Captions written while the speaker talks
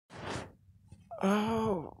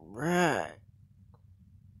All right.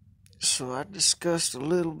 So I discussed a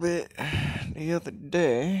little bit the other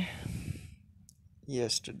day,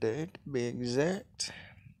 yesterday to be exact,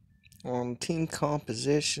 on team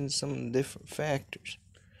composition, some of the different factors.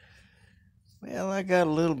 Well, I got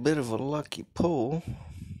a little bit of a lucky pull,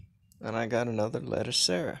 and I got another Lettuce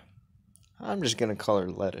Sarah. I'm just going to call her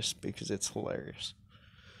Lettuce because it's hilarious.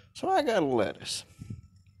 So I got a Lettuce.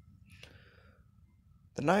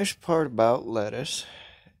 The nice part about Lettuce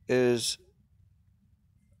is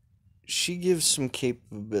she gives some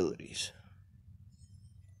capabilities.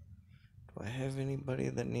 Do I have anybody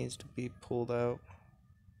that needs to be pulled out?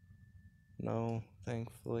 No,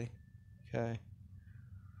 thankfully. Okay.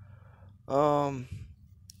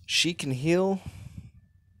 She can heal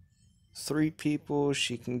 3 people,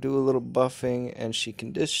 she can do a little buffing, and she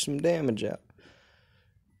can dish some damage out.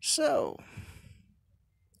 So,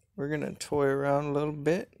 we're gonna toy around a little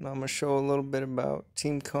bit, and I'm gonna show a little bit about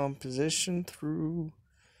team composition through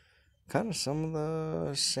kind of some of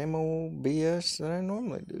the same old BS that I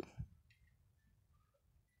normally do.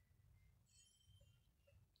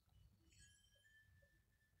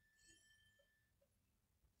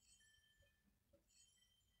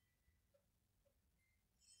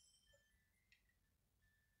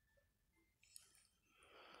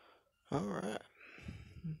 Alright.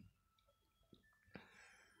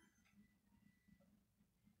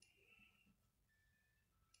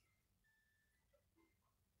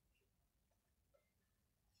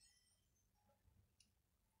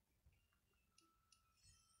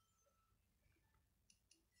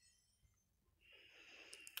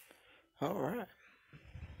 Alright.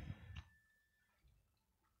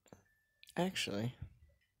 Actually,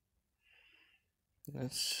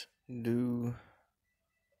 let's do.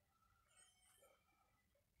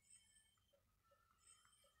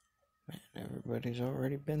 Man, everybody's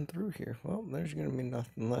already been through here. Well, there's gonna be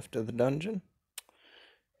nothing left of the dungeon.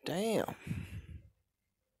 Damn.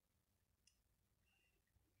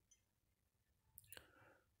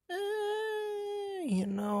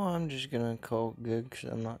 I'm just gonna call it good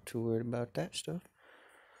because I'm not too worried about that stuff.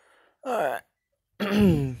 Alright.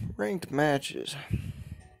 Ranked matches.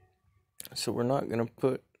 So we're not gonna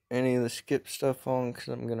put any of the skip stuff on because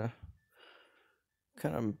I'm gonna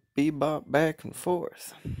kind of bebop back and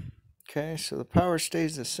forth. Okay, so the power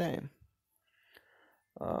stays the same.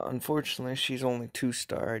 Unfortunately, she's only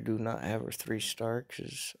 2-star. I do not have her 3-star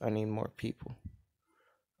because I need more people.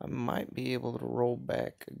 I might be able to roll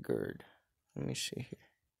back a gird. Let me see here.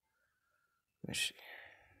 Let me see.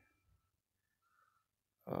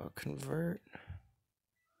 Convert.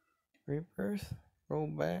 Rebirth. Roll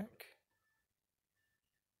back.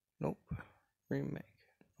 Nope. Remake.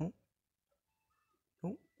 Nope.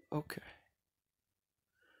 Nope. Okay.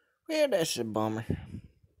 Yeah, that's a bummer.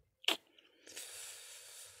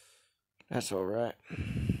 That's alright.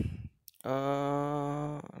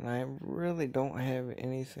 And I really don't have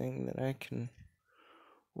anything that I can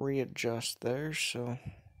readjust there, so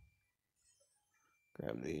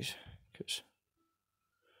grab these, because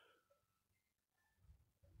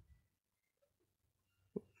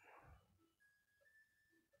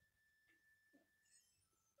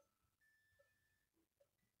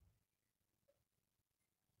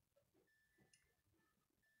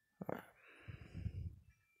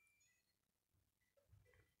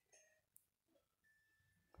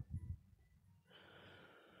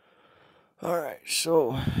alright,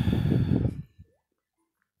 so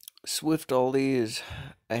Swift Ollie is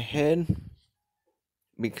ahead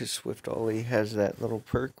because Swift Ollie has that little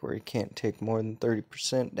perk where he can't take more than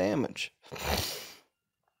 30% damage.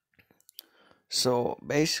 So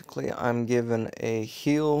basically, I'm given a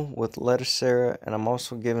heal with Lettucera, and I'm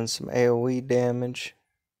also given some AoE damage.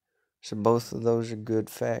 So both of those are good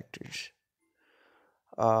factors.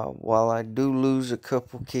 While I do lose a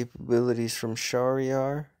couple capabilities from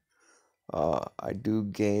Shariar, I do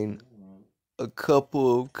gain a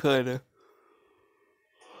couple of kind of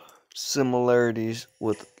similarities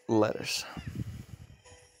with Lettuce.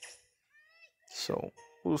 So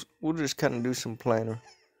we'll just kind of do some playing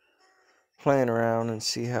around and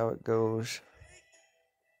see how it goes.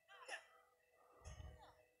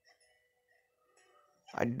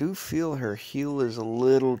 I do feel her heal is a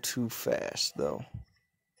little too fast though.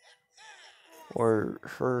 Or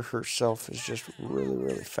her herself is just really,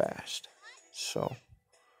 really fast. So,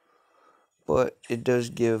 but it does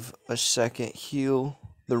give a second heal.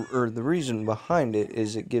 The reason behind it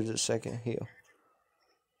is it gives a second heal.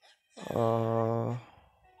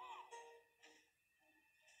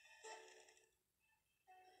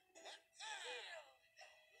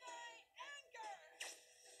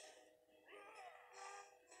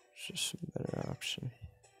 It's just a better option.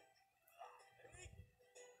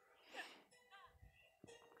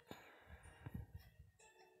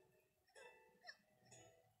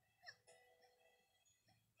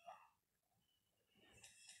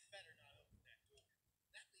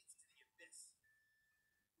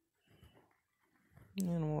 You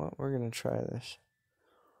know what? We're gonna try this.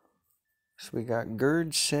 So we got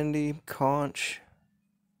Gerd, Cindy, Conch,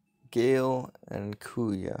 Gale, and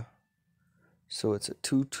Kuya. So it's a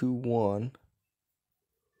 2-2-1.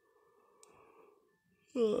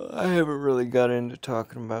 I haven't really got into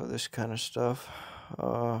talking about this kind of stuff.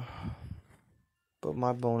 But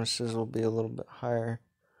my bonuses will be a little bit higher.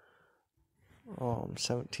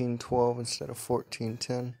 17-12 instead of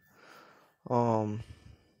 14-10.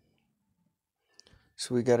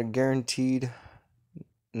 So we got a guaranteed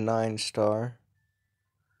 9-star,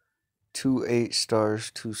 2 8-stars,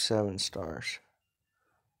 2 7-stars.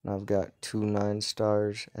 And I've got 2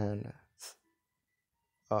 9-stars and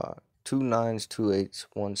 2 9s, 2 8s,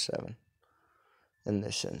 1 7 in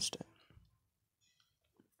this instant.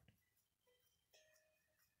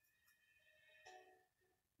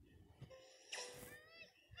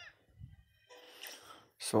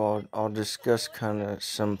 So I'll discuss kind of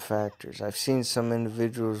some factors. I've seen some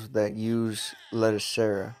individuals that use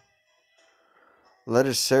Lettucera.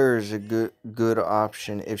 Lettucera is a good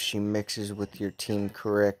option if she mixes with your team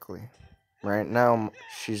correctly. Right now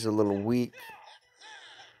she's a little weak,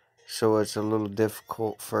 so it's a little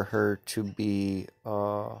difficult for her to be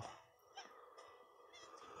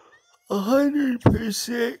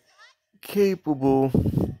 100% capable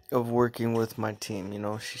of working with my team. You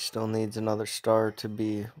know, she still needs another star to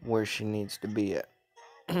be where she needs to be at.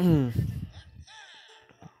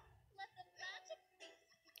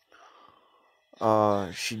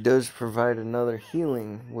 She does provide another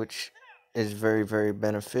healing, which is very, very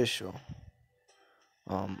beneficial.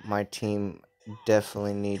 My team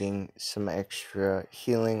definitely needing some extra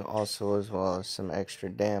healing, also as well as some extra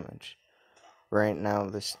damage. Right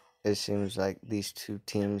now, it seems like these two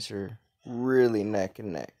teams are really neck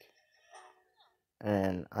and neck,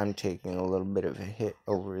 and I'm taking a little bit of a hit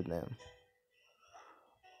over them.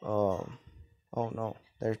 Oh no,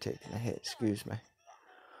 they're taking a hit. Excuse me.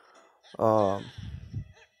 So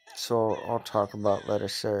I'll talk about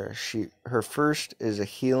Lettucera. Her first is a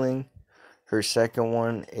healing. Her second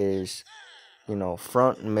one is,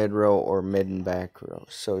 front and mid row or mid and back row.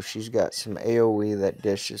 So she's got some AoE that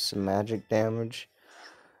dishes some magic damage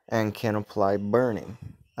and can apply burning.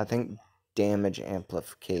 I think damage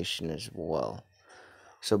amplification as well.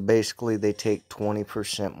 So basically they take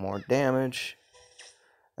 20% more damage,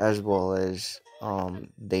 as well as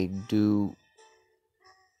they do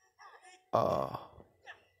oh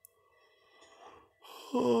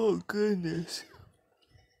goodness.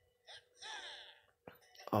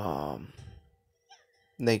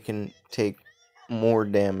 They can take more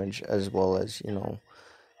damage, as well as,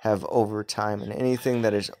 have overtime, and anything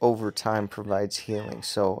that is overtime provides healing.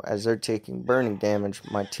 So as they're taking burning damage,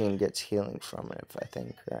 my team gets healing from it, if I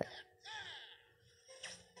think right.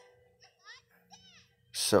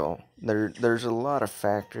 So there's a lot of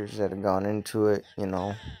factors that have gone into it,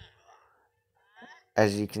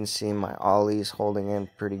 As you can see, my Ollie's holding in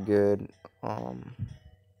pretty good.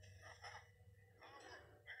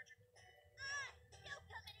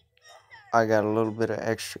 I got a little bit of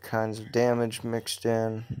extra kinds of damage mixed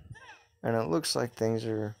in, and it looks like things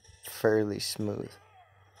are fairly smooth.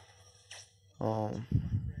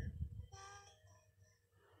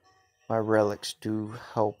 My relics do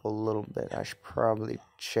help a little bit. I should probably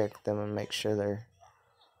check them and make sure they're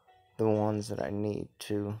the ones that I need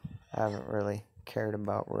to. I haven't really cared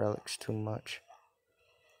about relics too much.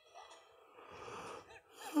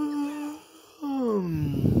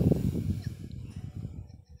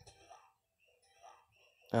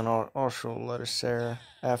 And I'll show Lettucera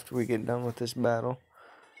after we get done with this battle.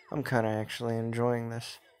 I'm kind of actually enjoying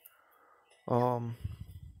this. The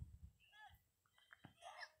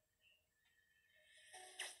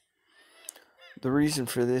reason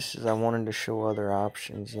for this is I wanted to show other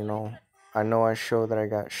options, I know I show that I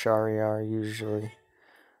got Shariar usually.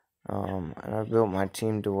 And I built my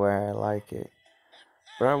team to where I like it.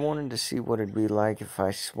 But I wanted to see what it'd be like if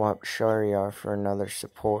I swapped Shariar for another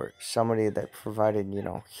support. Somebody that provided,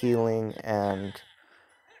 healing, and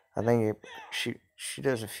I think she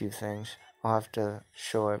does a few things. I'll have to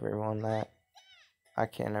show everyone that. I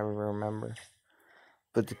can't ever remember.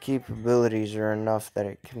 But the capabilities are enough that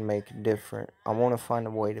it can make it different. I want to find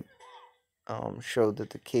a way to show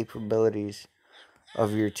that the capabilities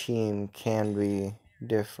of your team can be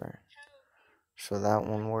different. So that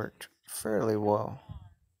one worked fairly well.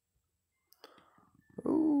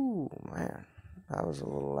 Ooh, That was a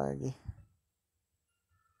little laggy.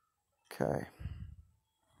 Okay.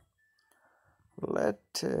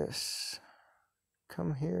 Lettuce.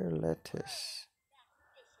 Come here, lettuce.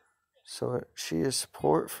 So she is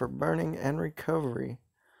support for burning and recovery.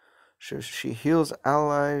 So she heals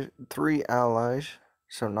allies, 3 allies,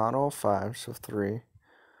 so not all 5, so 3,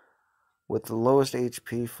 with the lowest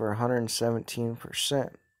HP for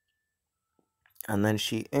 117%. And then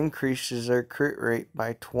she increases their crit rate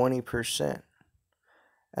by 20%.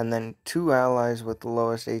 And then 2 allies with the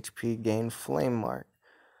lowest HP gain flame mark.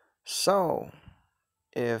 So,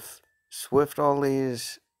 if Swift Ollie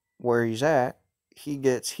is where he's at, he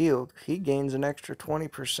gets healed, he gains an extra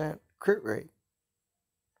 20% crit rate.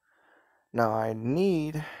 Now I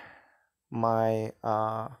need my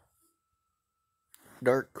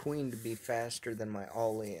Dark Queen to be faster than my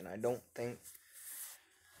Ollie, and I don't think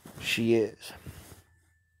she is.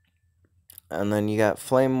 And then you got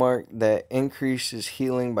Flame Mark that increases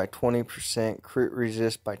healing by 20%, crit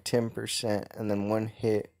resist by 10%, and then one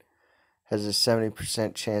hit has a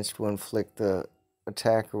 70% chance to inflict the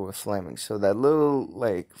attacker with flaming. So that little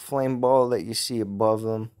like flame ball that you see above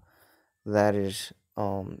them, that is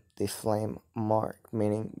the Flame Mark,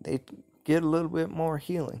 meaning they get a little bit more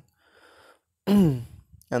healing. And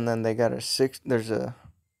then they got her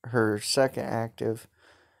second active.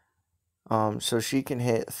 So she can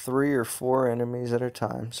hit 3 or 4 enemies at a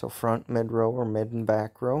time. So front, mid row, or mid and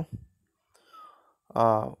back row.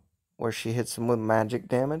 Where she hits them with magic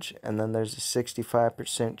damage. And then there's a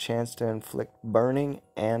 65% chance to inflict burning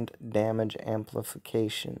and damage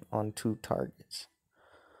amplification on 2 targets.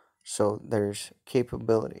 So there's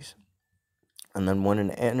capabilities. And then when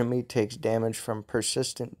an enemy takes damage from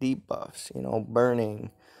persistent debuffs,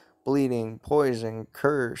 burning, bleeding, poison,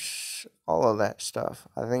 curse, all of that stuff.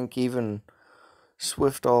 I think even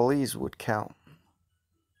Swift Ollies would count.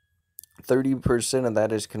 30% of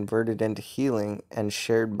that is converted into healing and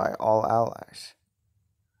shared by all allies.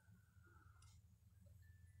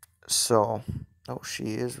 So, she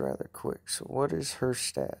is rather quick. So what is her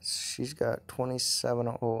stats? She's got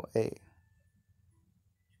 2708.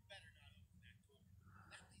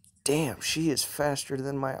 Damn, she is faster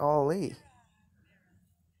than my Ollie.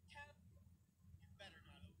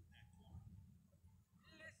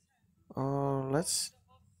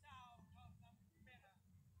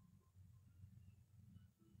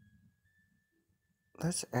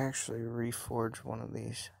 Let's actually reforge one of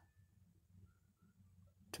these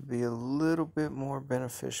to be a little bit more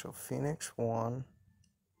beneficial. Phoenix 1.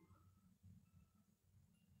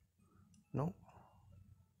 Nope.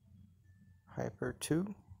 Hyper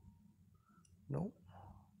 2. Nope.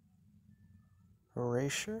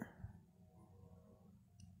 Erasure.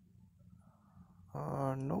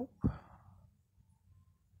 Nope.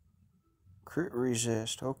 Crit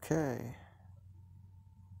resist. Okay.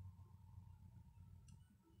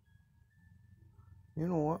 You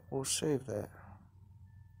know what? We'll save that.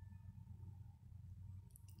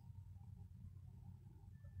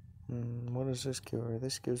 What does this give her?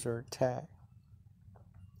 This gives her attack.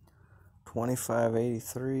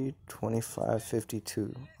 2583,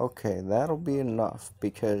 2552. Okay, that'll be enough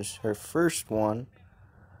because her first one,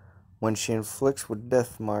 when she inflicts with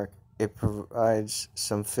Death Mark, it provides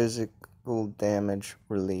some physical damage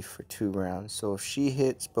relief for 2 rounds. So if she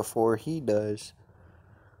hits before he does,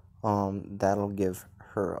 that'll give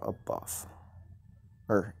her a buff.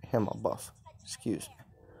 Or him a buff. Excuse me.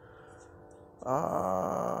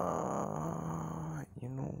 You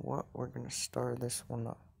know what? We're gonna start this one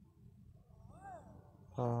up.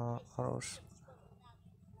 Autos.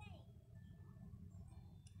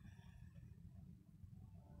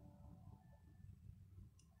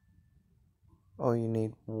 Oh, you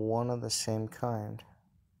need one of the same kind.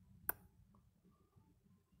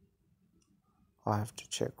 I'll have to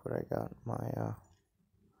check what I got in my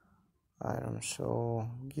items. So,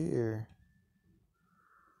 gear.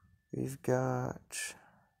 We've got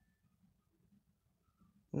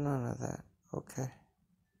none of that. Okay.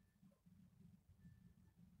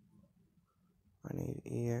 I need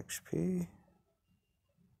EXP.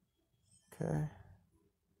 Okay.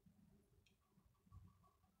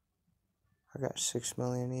 I got 6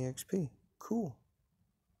 million EXP. Cool.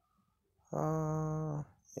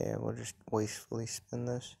 Yeah, we'll just wastefully spin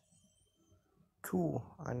this. Cool.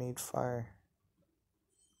 I need fire.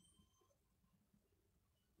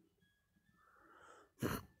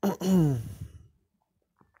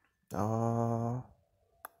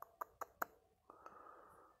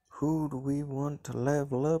 Who do we want to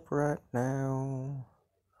level up right now?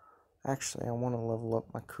 Actually, I want to level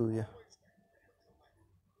up my Kuya.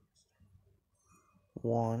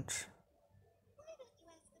 Want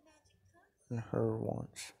and her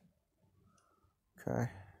once.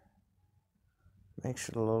 Okay. Makes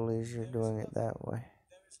it a little easier doing it that way.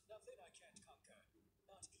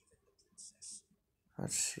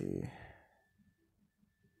 Let's see.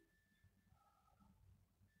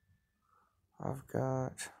 I've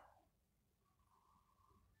got...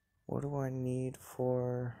 What do I need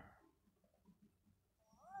for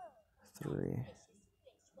 3?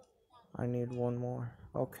 I need 1 more.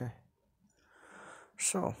 Okay.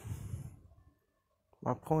 So,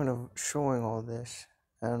 my point of showing all this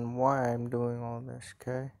and why I'm doing all this,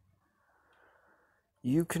 okay?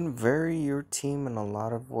 You can vary your team in a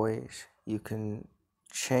lot of ways. You can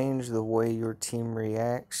change the way your team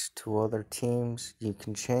reacts to other teams. You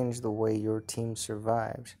can change the way your team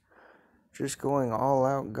survives. Just going all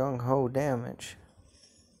out gung-ho damage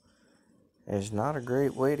is not a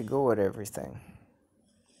great way to go at everything.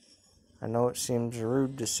 I know it seems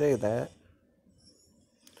rude to say that,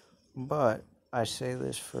 but I say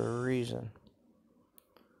this for a reason.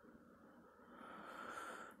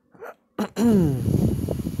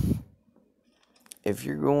 If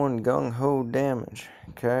you're going gung-ho damage,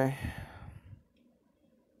 okay?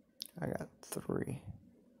 I got 3.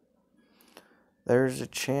 There's a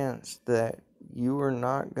chance that you are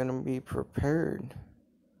not going to be prepared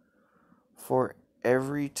for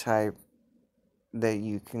every type that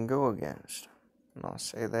you can go against. And I'll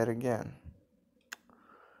say that again.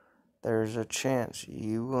 There's a chance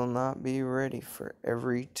you will not be ready for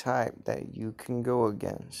every type that you can go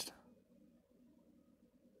against.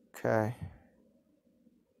 Okay.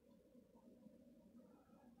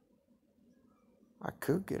 I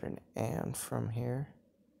could get an and from here,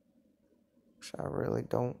 because I really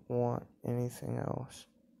don't want anything else.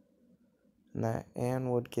 And that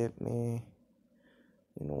and would get me,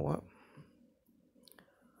 you know what?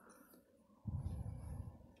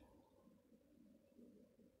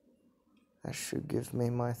 That should give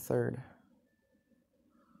me my 3rd.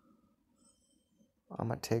 I'm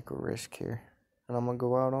going to take a risk here, and I'm going to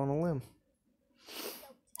go out on a limb.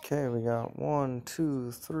 Okay, we got 1,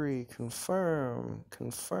 2, 3, confirm.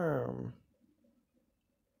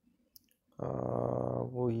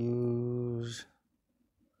 We'll use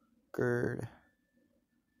Gerd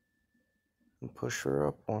and push her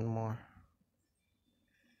up 1 more.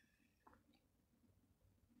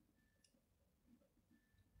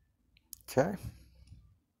 Okay.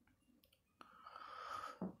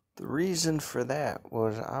 The reason for that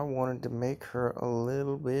was I wanted to make her a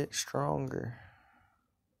little bit stronger.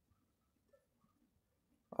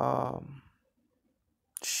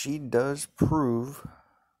 She does prove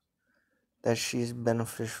that she's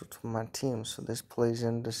beneficial to my team, so this plays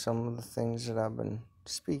into some of the things that I've been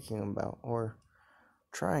speaking about, or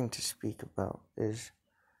trying to speak about, is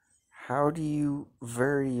how do you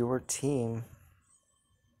vary your team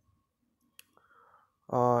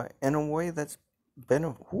in a way that's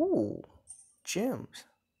gems.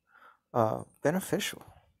 Beneficial.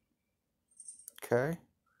 Okay?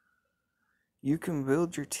 You can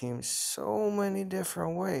build your team so many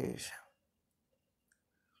different ways.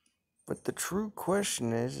 But the true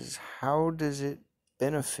question is how does it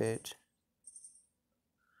benefit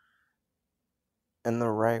in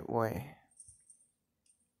the right way?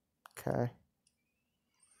 Okay?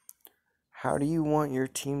 How do you want your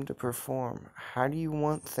team to perform? How do you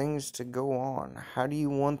want things to go on? How do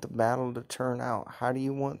you want the battle to turn out? How do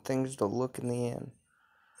you want things to look in the end?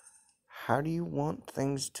 How do you want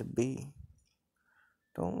things to be?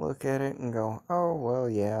 Don't look at it and go, oh, well,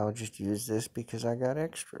 yeah, I'll just use this because I got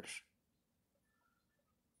extras.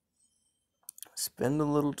 Spend a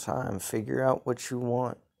little time, figure out what you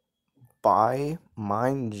want. Buy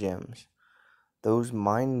mind gems. Those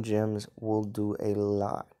mind gems will do a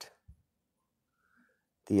lot.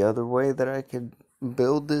 The other way that I could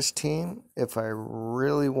build this team, if I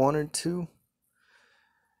really wanted to,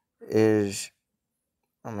 is,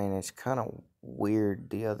 it's kind of weird,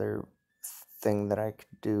 the other thing that I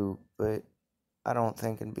could do, but I don't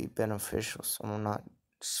think it'd be beneficial, so I'm not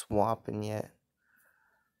swapping yet.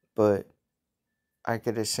 But I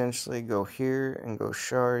could essentially go here and go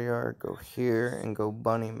Shariar, go here and go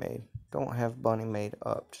Bunny Maid. Don't have Bunny Maid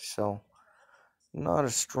up, so not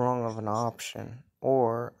as strong of an option.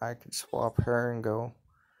 Or I could swap her and go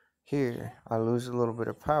here. I lose a little bit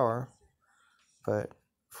of power, but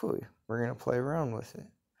we're going to play around with it.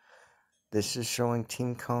 This is showing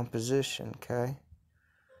team composition, okay?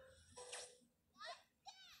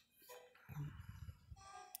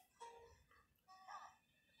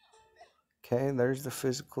 Okay, there's the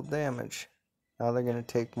physical damage. Now they're going to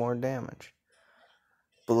take more damage.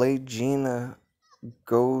 Blade Gina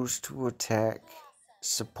goes to attack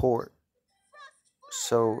support.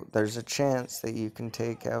 So there's a chance that you can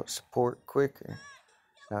take out support quicker.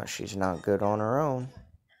 Now, she's not good on her own.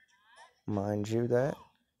 Mind you that.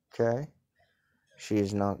 Okay? She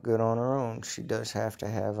is not good on her own. She does have to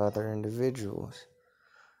have other individuals.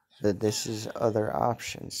 But this is other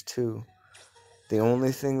options too. The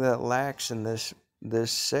only thing that lacks in this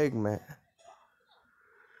segment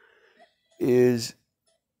is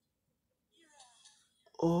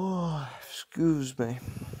excuse me.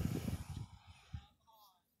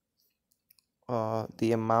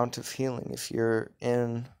 The amount of healing if you're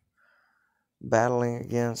in battling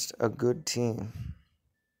against a good team.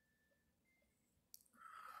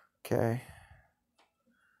 Okay.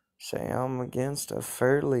 Say I'm against a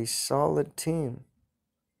fairly solid team.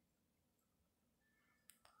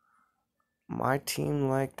 My team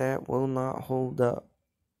like that will not hold up.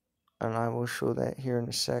 And I will show that here in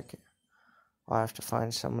a second. I'll have to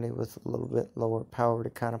find somebody with a little bit lower power to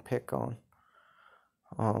kind of pick on.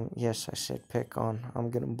 Yes, I said pick on.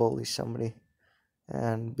 I'm going to bully somebody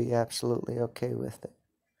and be absolutely okay with it.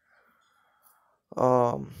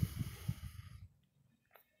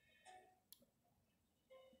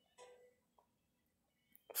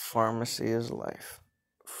 Pharmacy is life.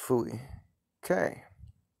 Phooey. Okay.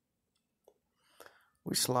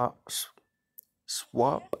 We swap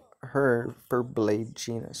her for Blade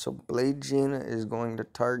Gina. So Blade Gina is going to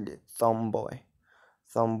target Thumbboy.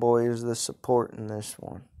 Thumbboy is the support in this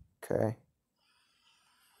one. Okay.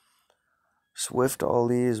 Swift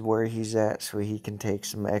Ollie is where he's at so he can take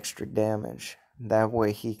some extra damage. That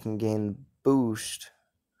way he can gain the boost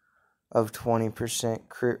of 20%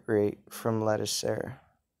 crit rate from Letticera.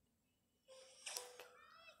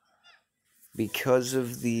 Because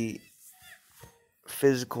of the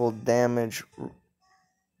physical damage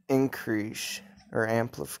increase or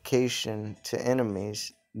amplification to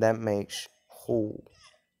enemies, that makes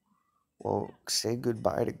well, say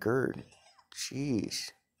goodbye to Gerd.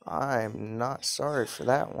 Jeez, I'm not sorry for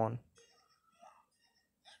that one.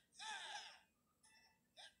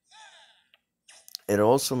 It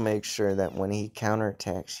also makes sure that when he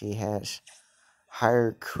counterattacks, he has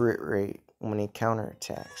higher crit rate when he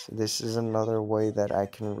counterattacks. This is another way that I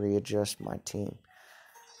can readjust my team.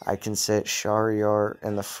 I can set Shariar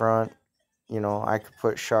in the front. You know, I could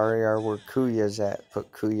put Shariar where Kuya's at.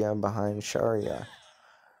 Put Kuya behind Shariar.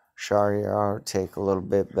 Shariar will take a little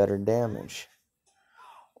bit better damage.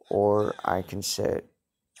 Or I can set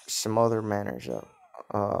some other manners up.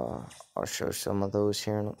 I'll show some of those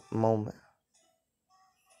here in a moment.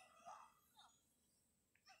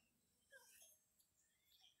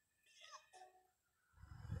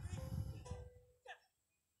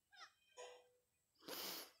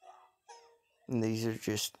 And these are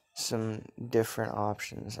just some different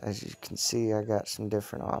options. As you can see, I got some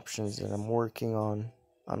different options that I'm working on.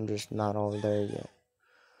 I'm just not all there yet.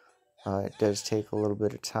 It does take a little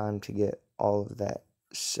bit of time to get all of that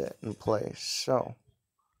set in place. So,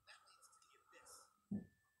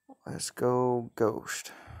 let's go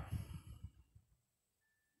Ghost.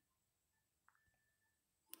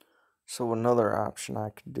 So another option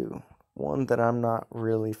I could do, one that I'm not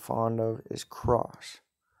really fond of, is Cross.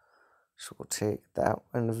 So we'll take that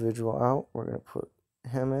individual out. We're going to put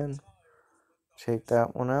him in. Take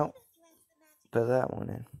that one out. Put that one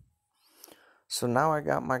in. So now I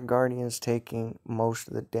got my Guardians taking most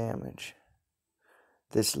of the damage.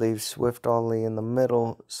 This leaves Swift Ollie in the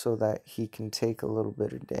middle so that he can take a little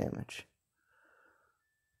bit of damage.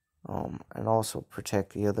 And also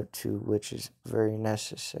protect the other two, which is very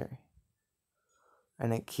necessary.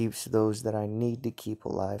 And it keeps those that I need to keep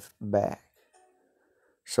alive back.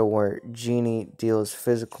 So where Genie deals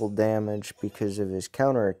physical damage because of his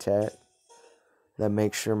counterattack, that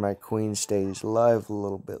makes sure my queen stays alive a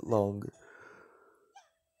little bit longer.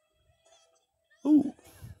 Ooh,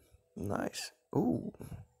 nice. Ooh,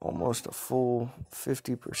 almost a full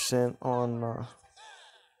 50% on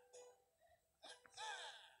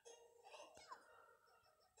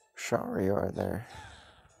Shariar there.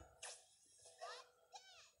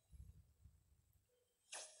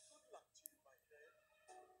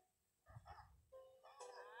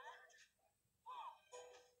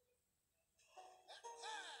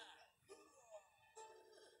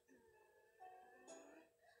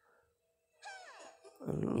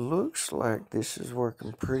 It looks like this is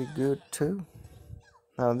working pretty good too.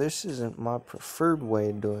 Now this isn't my preferred way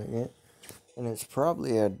of doing it, and it's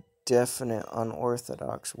probably a definite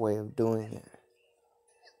unorthodox way of doing it.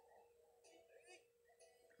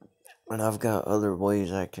 And I've got other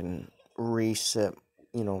ways I can readjust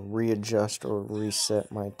or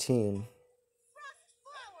reset my team.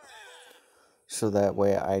 So that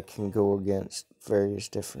way I can go against various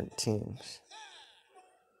different teams.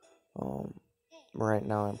 Um, right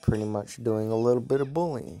now I'm pretty much doing a little bit of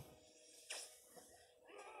bullying.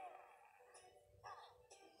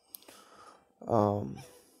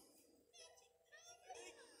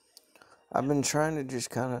 I've been trying to just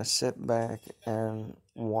kind of sit back and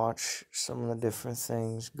watch some of the different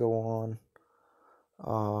things go on,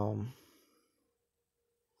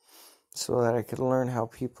 so that I could learn how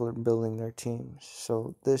people are building their teams.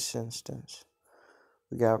 So this instance,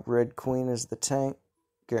 we got Red Queen as the tank,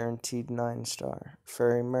 guaranteed 9-star.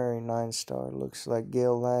 Fairy Mary 9-star. Looks like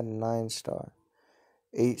Gale Ladd 9-star.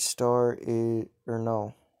 8-star is, or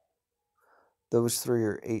no, those 3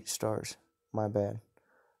 are 8 stars. My bad.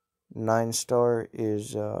 9-star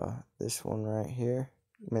is this one right here,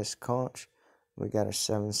 Miss Conch. We got a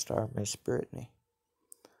 7-star Miss Brittany.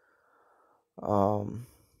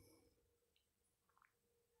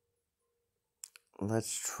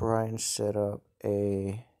 Let's try and set up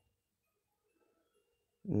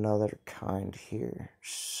another kind here.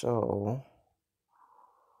 So,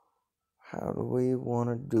 how do we want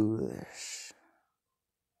to do this?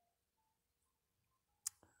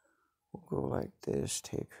 We'll go like this,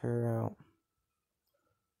 take her out.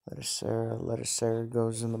 Let Sarah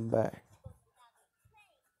goes in the back.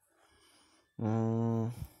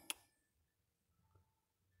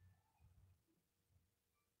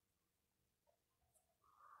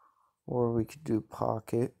 Or we could do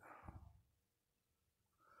Pocket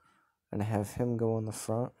and have him go in the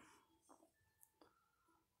front.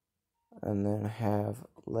 And then have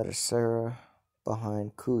Sarah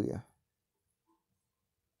behind Kuya.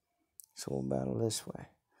 So we'll battle this way.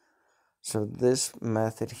 So this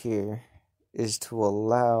method here is to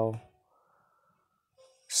allow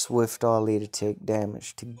Swift Ollie to take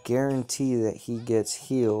damage, to guarantee that he gets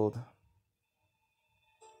healed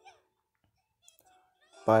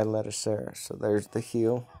by Sarah. So there's the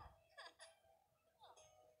heal.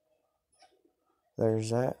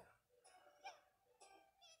 There's that.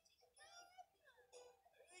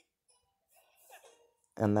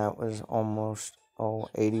 And that was almost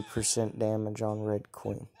 80% damage on Red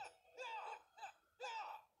Queen.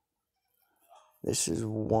 This is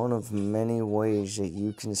one of many ways that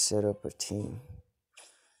you can set up a team.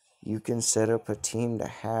 You can set up a team to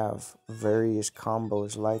have various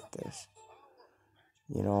combos like this.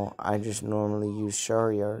 You know, I just normally use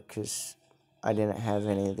Shariar because I didn't have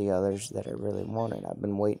any of the others that I really wanted. I've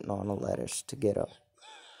been waiting on a lettuce to get up.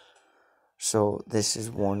 So this is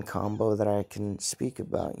one combo that I can speak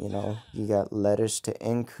about, you know. You got lettuce to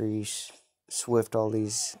increase Swift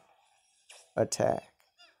Ollie's attack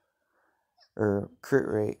or crit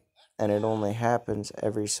rate, and it only happens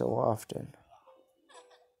every so often.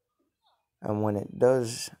 And when it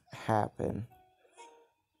does happen,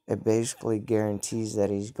 it basically guarantees that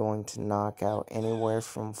he's going to knock out anywhere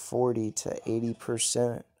from 40 to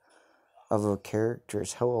 80% of a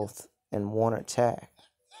character's health in one attack.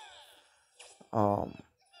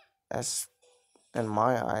 That's, in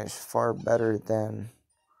my eyes, far better than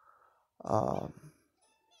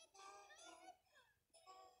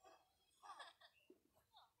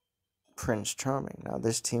Prince Charming. Now,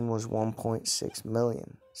 this team was 1.6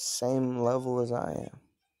 million, same level as I am,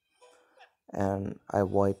 and I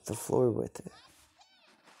wiped the floor with it.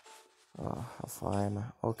 How far am I?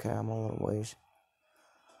 Okay, I'm a little ways.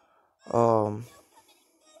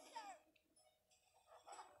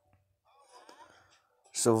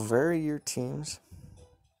 So vary your teams.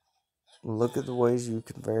 Look at the ways you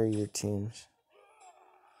can vary your teams.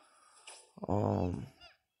 And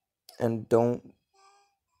don't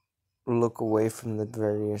look away from the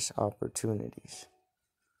various opportunities.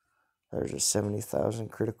 There's a 70,000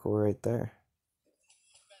 critical right there.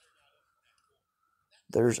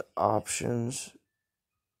 There's options.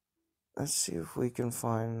 Let's see if we can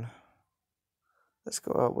find... Let's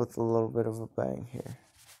go out with a little bit of a bang here.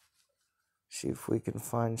 See if we can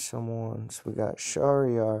find someone. So we got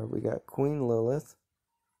Shariar, we got Queen Lilith.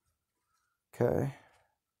 Okay.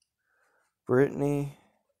 Brittany,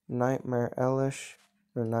 Nightmare Ella,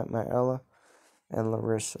 and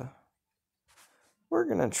Larissa. We're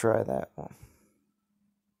gonna try that one.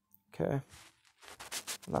 Okay.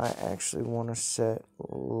 And I actually want to set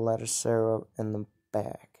Sarah in the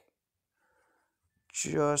back.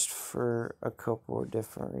 Just for a couple of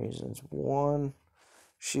different reasons. One,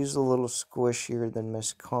 she's a little squishier than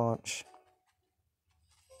Miss Conch.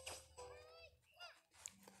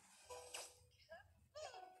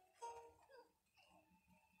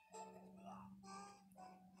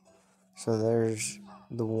 So there's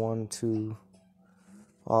the 1-2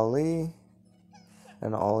 Ollie.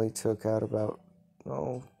 And Ollie took out about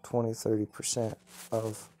 20-30%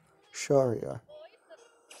 of Sharia.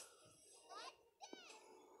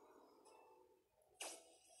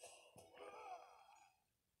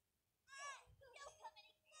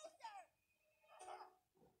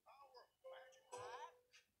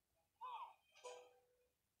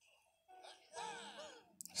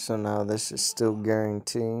 So now this is still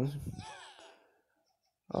guaranteeing.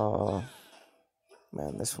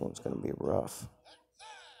 Man, this one's gonna be rough.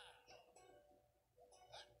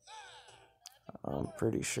 I'm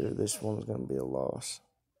pretty sure this one's gonna be a loss.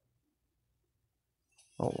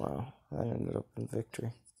 Oh wow, that ended up in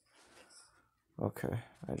victory. Okay,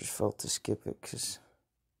 I just felt to skip it because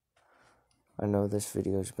I know this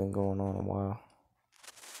video's been going on a while.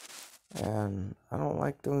 And I don't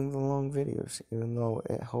like doing the long videos, even though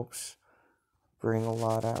it helps bring a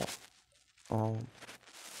lot out.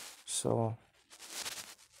 So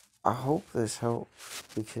I hope this helps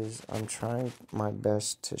because I'm trying my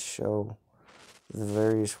best to show the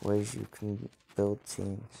various ways you can build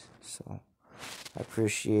teams. So I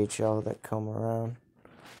appreciate y'all that come around,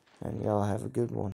 and y'all have a good one.